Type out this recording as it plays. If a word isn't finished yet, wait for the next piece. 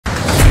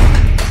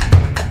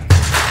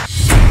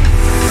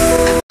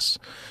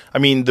I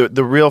mean,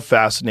 the real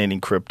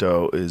fascinating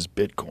crypto is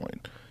Bitcoin.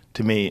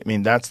 To me, I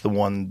mean, that's the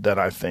one that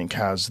I think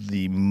has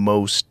the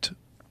most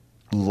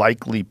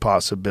likely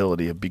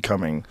possibility of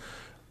becoming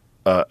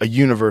a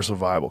universal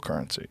viable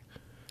currency.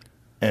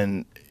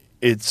 And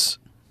it's,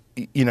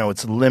 you know,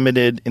 it's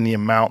limited in the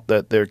amount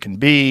that there can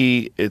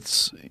be.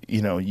 It's,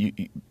 you know,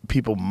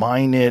 people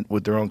mine it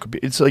with their own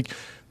computer. It's like,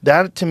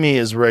 that to me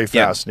is very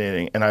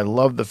fascinating. And I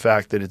love the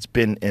fact that it's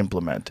been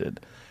implemented.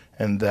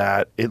 And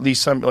that at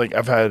least some, like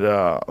I've had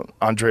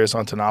Andreas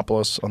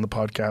Antonopoulos on the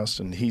podcast,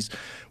 and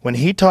when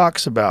he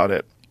talks about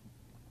it,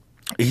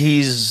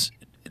 he's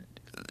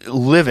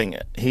living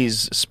it.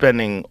 He's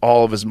spending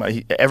all of his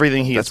money.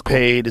 Everything he gets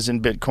paid is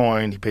in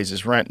Bitcoin. He pays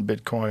his rent in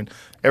Bitcoin.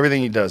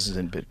 Everything he does is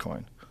in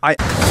Bitcoin.